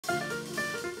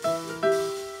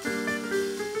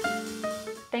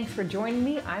thanks for joining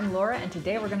me. I'm Laura, and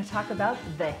today we're going to talk about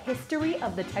the history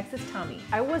of the Texas Tommy.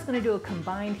 I was going to do a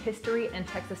combined history and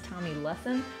Texas Tommy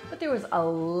lesson, but there was a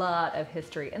lot of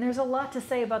history, and there's a lot to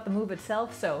say about the move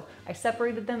itself, so I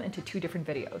separated them into two different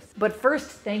videos. But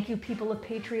first, thank you people of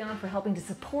Patreon for helping to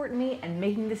support me and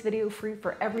making this video free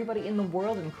for everybody in the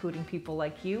world, including people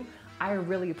like you. I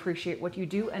really appreciate what you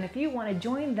do, and if you want to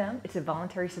join them, it's a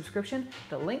voluntary subscription.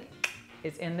 The link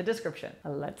is in the description.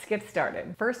 Let's get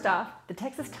started. First off, the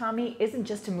Texas Tommy isn't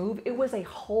just a move, it was a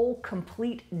whole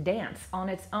complete dance on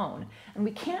its own. And we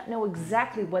can't know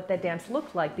exactly what that dance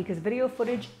looked like because video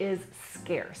footage is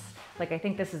scarce. Like, I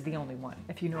think this is the only one.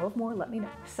 If you know of more, let me know.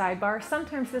 Sidebar,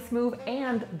 sometimes this move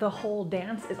and the whole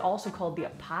dance is also called the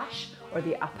Apache, or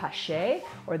the Apache,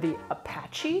 or the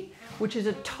Apache, which is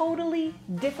a totally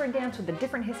different dance with a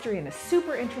different history and is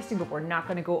super interesting, but we're not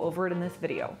gonna go over it in this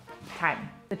video. Time.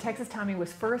 The Texas Tommy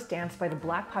was first danced by the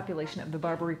black population of the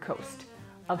Barbary Coast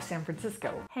of San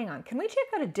Francisco. Hang on, can we check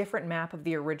out a different map of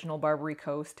the original Barbary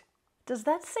Coast? Does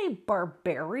that say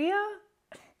Barbaria?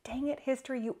 Dang it,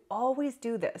 history, you always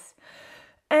do this.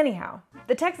 Anyhow,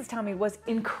 the Texas Tommy was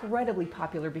incredibly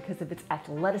popular because of its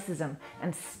athleticism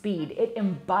and speed. It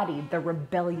embodied the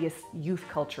rebellious youth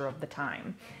culture of the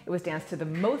time. It was danced to the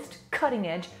most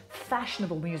cutting-edge,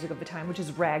 fashionable music of the time, which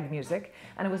is rag music,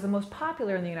 and it was the most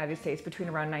popular in the United States between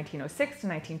around 1906 to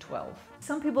 1912.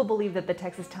 Some people believe that the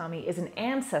Texas Tommy is an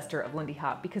ancestor of Lindy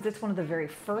Hop because it's one of the very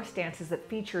first dances that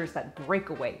features that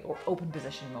breakaway or open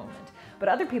position moment. But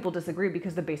other people disagree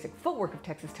because the basic footwork of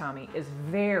Texas Tommy is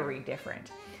very different.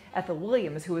 Ethel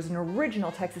Williams, who was an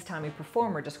original Texas Tommy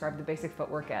performer, described the basic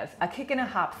footwork as a kick and a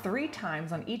hop 3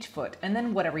 times on each foot, and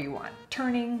then whatever you want.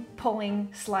 Turning, pulling,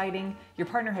 sliding, your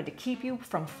partner had to keep you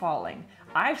from falling.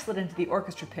 I've slid into the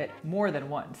orchestra pit more than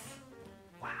once.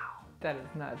 Wow, that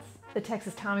is nuts. The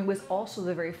Texas Tommy was also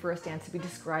the very first dance to be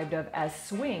described of as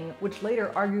swing, which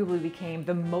later arguably became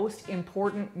the most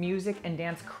important music and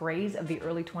dance craze of the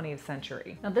early 20th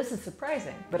century. Now this is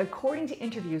surprising, but according to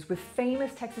interviews with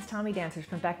famous Texas Tommy dancers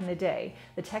from back in the day,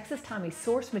 the Texas Tommy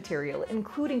source material,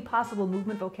 including possible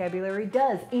movement vocabulary,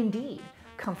 does indeed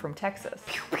come from Texas.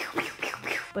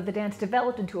 But the dance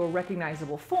developed into a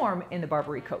recognizable form in the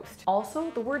Barbary Coast.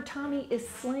 Also, the word Tommy is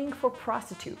slang for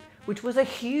prostitute, which was a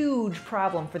huge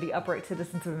problem for the upright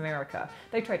citizens of America.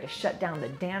 They tried to shut down the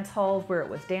dance halls where it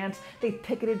was danced, they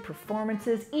picketed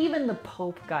performances, even the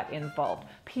Pope got involved.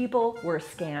 People were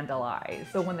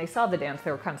scandalized. So when they saw the dance,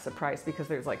 they were kind of surprised because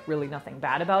there's like really nothing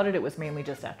bad about it, it was mainly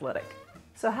just athletic.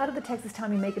 So how did the Texas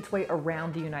Tommy make its way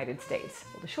around the United States?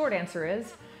 Well, the short answer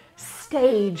is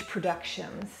stage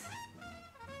productions.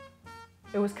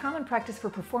 It was common practice for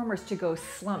performers to go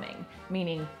slumming,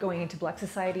 meaning going into black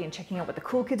society and checking out what the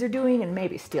cool kids are doing and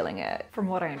maybe stealing it. From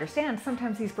what I understand,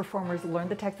 sometimes these performers learned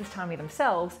the Texas Tommy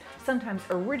themselves, sometimes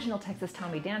original Texas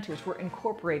Tommy dancers were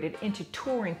incorporated into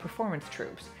touring performance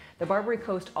troupes. The Barbary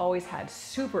Coast always had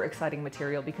super exciting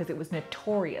material because it was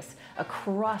notorious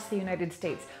across the United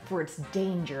States for its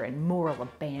danger and moral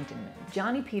abandonment.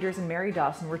 Johnny Peters and Mary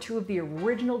Dawson were two of the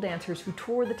original dancers who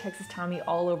toured the Texas Tommy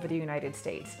all over the United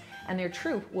States. And their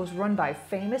troupe was run by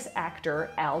famous actor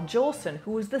Al Jolson,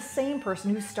 who was the same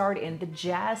person who starred in The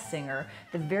Jazz Singer,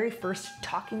 the very first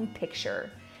talking picture.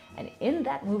 And in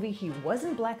that movie, he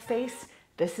wasn't blackface.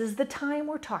 This is the time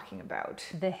we're talking about.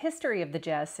 The history of The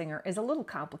Jazz Singer is a little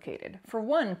complicated. For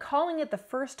one, calling it the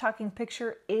first talking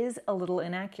picture is a little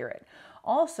inaccurate.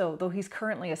 Also, though he's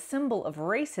currently a symbol of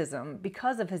racism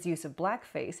because of his use of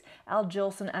blackface, Al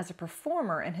Jolson as a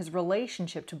performer and his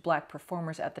relationship to black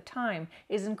performers at the time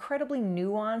is incredibly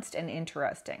nuanced and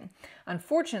interesting.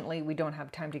 Unfortunately, we don't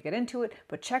have time to get into it,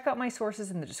 but check out my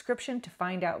sources in the description to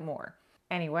find out more.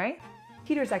 Anyway,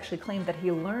 Peters actually claimed that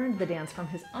he learned the dance from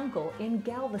his uncle in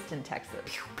Galveston,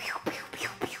 Texas.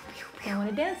 And when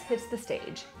a dance hits the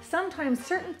stage, sometimes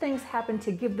certain things happen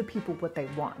to give the people what they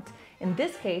want. In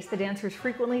this case, the dancers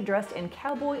frequently dressed in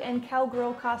cowboy and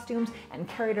cowgirl costumes and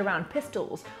carried around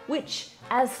pistols, which,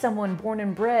 as someone born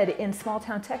and bred in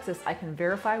small-town Texas, I can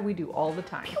verify we do all the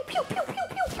time. Pew, pew, pew, pew,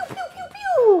 pew, pew, pew, pew,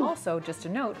 pew. Also, just a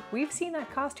note, we've seen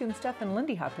that costume stuff in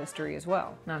Lindy Hop history as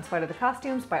well. Now, in spite of the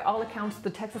costumes, by all accounts, the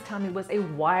Texas Tommy was a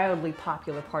wildly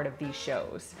popular part of these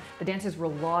shows. The dancers were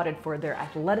lauded for their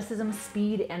athleticism,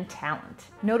 speed, and talent.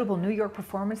 Notable New York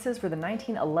performances were the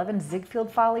 1911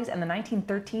 Ziegfeld Follies and the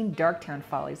 1913 Darktown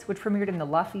Follies, which premiered in the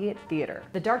Lafayette Theater.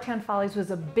 The Darktown Follies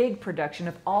was a big production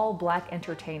of all black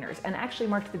entertainers and actually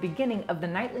marked the beginning of the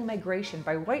nightly migration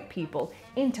by white people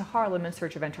into Harlem in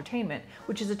search of entertainment,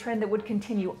 which is a trend that would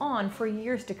continue on for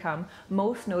years to come,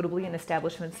 most notably in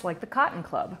establishments like the Cotton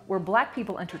Club, where black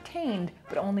people entertained,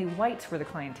 but only whites were the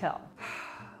clientele.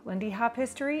 Lindy Hop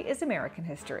history is American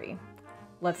history.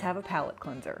 Let's have a palate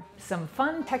cleanser. Some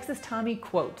fun Texas Tommy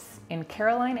quotes in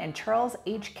Caroline and Charles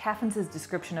H. Caffins's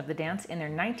description of the dance in their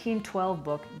 1912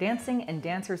 book, Dancing and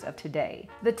Dancers of Today.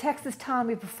 The Texas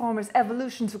Tommy performer's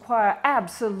evolutions require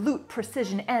absolute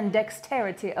precision and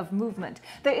dexterity of movement.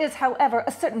 There is, however,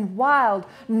 a certain wild,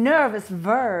 nervous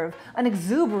verve, an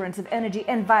exuberance of energy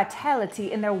and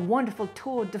vitality in their wonderful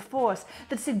tour de force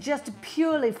that suggests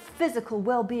purely physical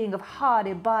well-being of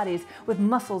hardy bodies with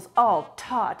muscles all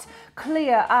taut,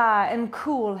 clear eye and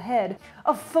cool head,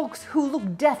 of folks who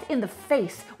look death in the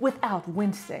face without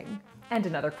wincing. And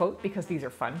another quote, because these are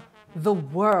fun. The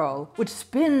whirl, which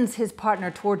spins his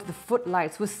partner towards the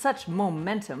footlights with such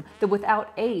momentum that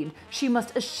without aid she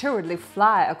must assuredly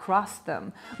fly across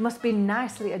them, must be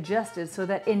nicely adjusted so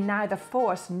that in neither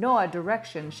force nor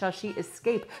direction shall she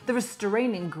escape the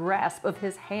restraining grasp of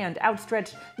his hand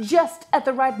outstretched just at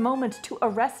the right moment to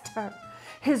arrest her.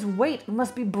 His weight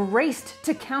must be braced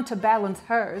to counterbalance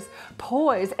hers.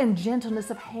 Poise and gentleness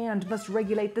of hand must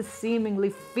regulate the seemingly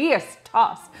fierce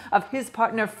toss of his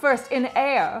partner first in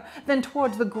air, then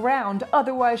towards the ground,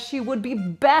 otherwise she would be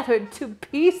battered to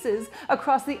pieces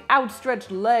across the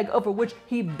outstretched leg over which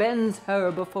he bends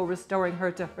her before restoring her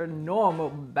to her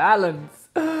normal balance.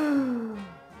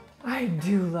 I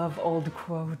do love old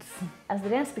quotes. As the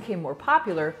dance became more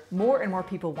popular, more and more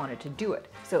people wanted to do it,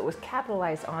 so it was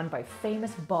capitalized on by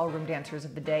famous ballroom dancers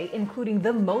of the day, including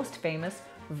the most famous,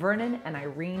 Vernon and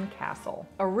Irene Castle.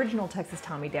 Original Texas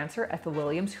Tommy dancer Ethel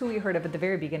Williams, who we heard of at the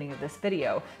very beginning of this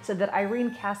video, said that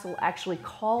Irene Castle actually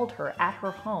called her at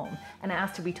her home and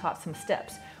asked to be taught some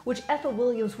steps, which Ethel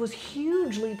Williams was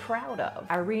hugely proud of.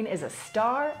 Irene is a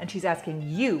star and she's asking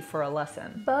you for a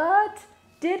lesson. But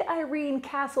did Irene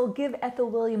Castle give Ethel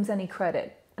Williams any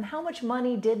credit? And how much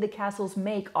money did the Castles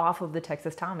make off of the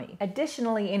Texas Tommy?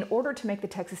 Additionally, in order to make the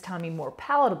Texas Tommy more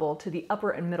palatable to the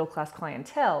upper and middle class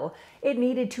clientele, it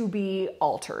needed to be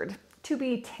altered, to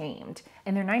be tamed.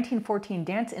 In their 1914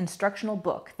 dance instructional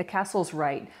book, the Castles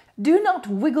write, "Do not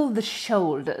wiggle the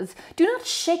shoulders, do not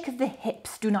shake the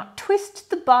hips, do not twist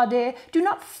the body, do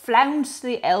not flounce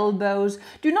the elbows,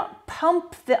 do not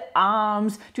pump the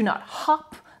arms, do not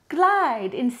hop,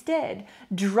 glide instead.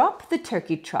 Drop the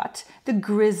turkey trot, the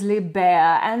grizzly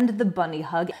bear, and the bunny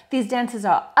hug. These dances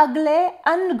are ugly,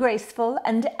 ungraceful,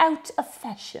 and out of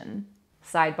fashion."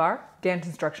 Sidebar, dance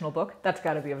instructional book, that's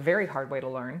gotta be a very hard way to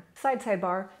learn.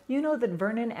 Sidebar, you know that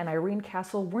Vernon and Irene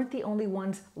Castle weren't the only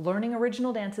ones learning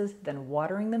original dances, then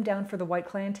watering them down for the white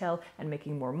clientele and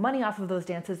making more money off of those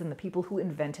dances than the people who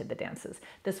invented the dances.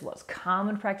 This was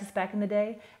common practice back in the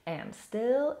day, and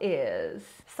still is.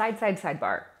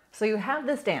 Sidebar. So you have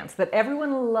this dance that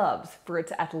everyone loves for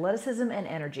its athleticism and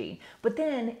energy, but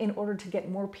then in order to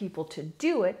get more people to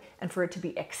do it and for it to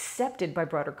be accepted by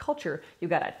broader culture, you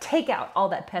gotta take out all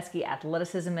that pesky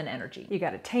athleticism and energy. You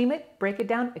gotta tame it, break it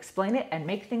down, explain it, and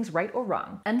make things right or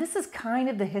wrong. And this is kind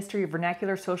of the history of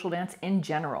vernacular social dance in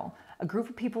general. A group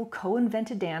of people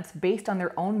co-invented dance based on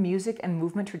their own music and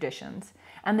movement traditions.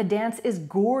 And the dance is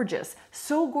gorgeous,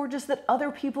 so gorgeous that other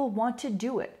people want to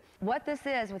do it. What this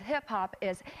is with hip-hop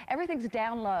is everything's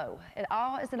down low. It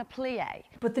all is in a plie.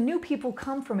 But the new people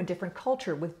come from a different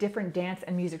culture with different dance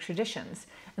and music traditions.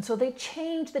 And so they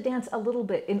change the dance a little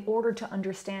bit in order to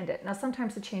understand it. Now,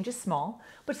 sometimes the change is small,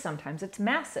 but sometimes it's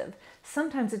massive.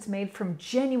 Sometimes it's made from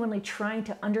genuinely trying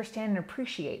to understand and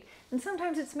appreciate. And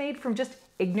sometimes it's made from just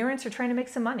ignorance or trying to make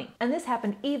some money. And this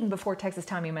happened even before Texas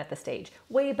Tommy met the stage.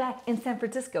 Way back in San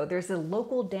Francisco, there's a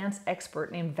local dance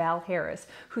expert named Val Harris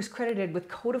who's credited with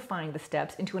codifying the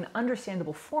steps into an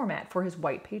understandable format for his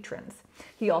white patrons.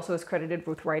 He also is credited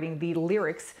with writing the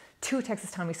lyrics to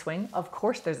Texas Tommy Swing. Of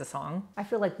course there's a song. I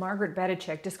feel like Margaret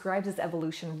Batuicheck describes its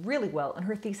evolution really well in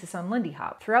her thesis on Lindy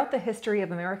Hop. Throughout the history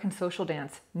of American social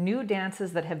dance, new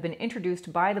dances that have been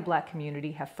introduced by the Black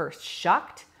community have first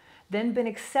shocked, then been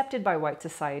accepted by white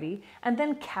society, and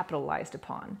then capitalized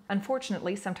upon.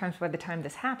 Unfortunately, sometimes by the time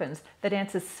this happens, the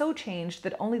dance is so changed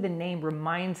that only the name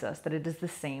reminds us that it is the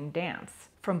same dance.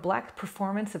 From Black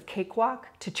performance of cakewalk,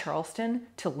 to Charleston,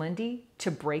 to Lindy,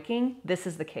 to breaking, this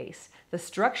is the case. The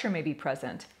structure may be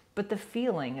present, but the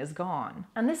feeling is gone.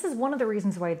 And this is one of the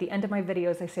reasons why at the end of my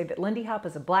videos I say that Lindy Hop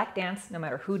is a Black dance no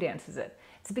matter who dances it.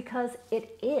 It's because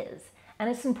it is. And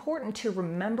it's important to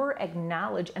remember,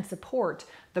 acknowledge, and support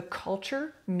the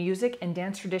culture, music, and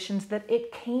dance traditions that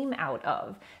it came out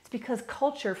of. It's because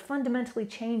culture fundamentally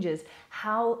changes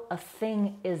how a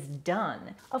thing is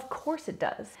done. Of course it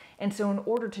does. And so in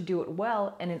order to do it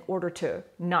well, and in order to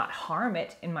not harm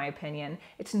it, in my opinion,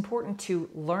 it's important to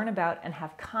learn about and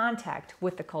have contact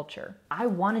with the culture. I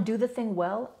want to do the thing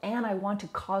well, and I want to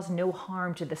cause no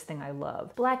harm to this thing I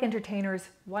love. Black entertainers,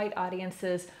 white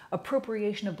audiences,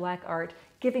 appropriation of black art,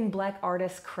 giving black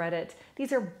artists credit.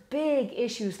 These are big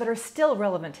issues that are still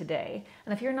relevant today.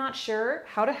 And if you're not sure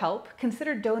how to help,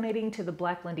 consider donating to the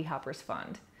Black Lindy Hoppers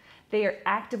Fund. They are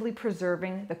actively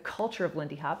preserving the culture of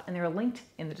Lindy Hop, and they're linked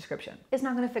in the description. It's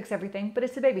not going to fix everything, but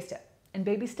it's a baby step. And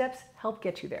baby steps help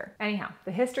get you there. Anyhow,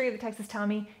 the history of the Texas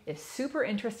Tommy is super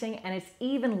interesting, and it's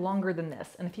even longer than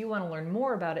this. And if you want to learn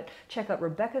more about it, check out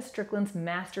Rebecca Strickland's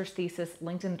master's thesis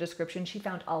linked in the description. She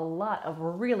found a lot of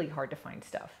really hard to find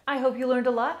stuff. I hope you learned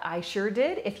a lot. I sure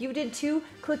did. If you did too,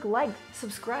 click like,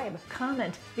 subscribe,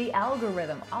 comment, the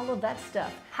algorithm, all of that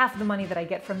stuff. Half the money that I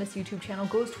get from this YouTube channel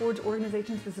goes towards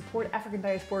organizations that support African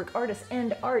diasporic artists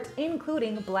and art,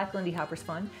 including Black Lindy Hoppers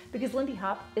Fund, because Lindy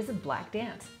Hop is a black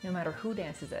dance, no matter who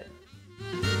dances it.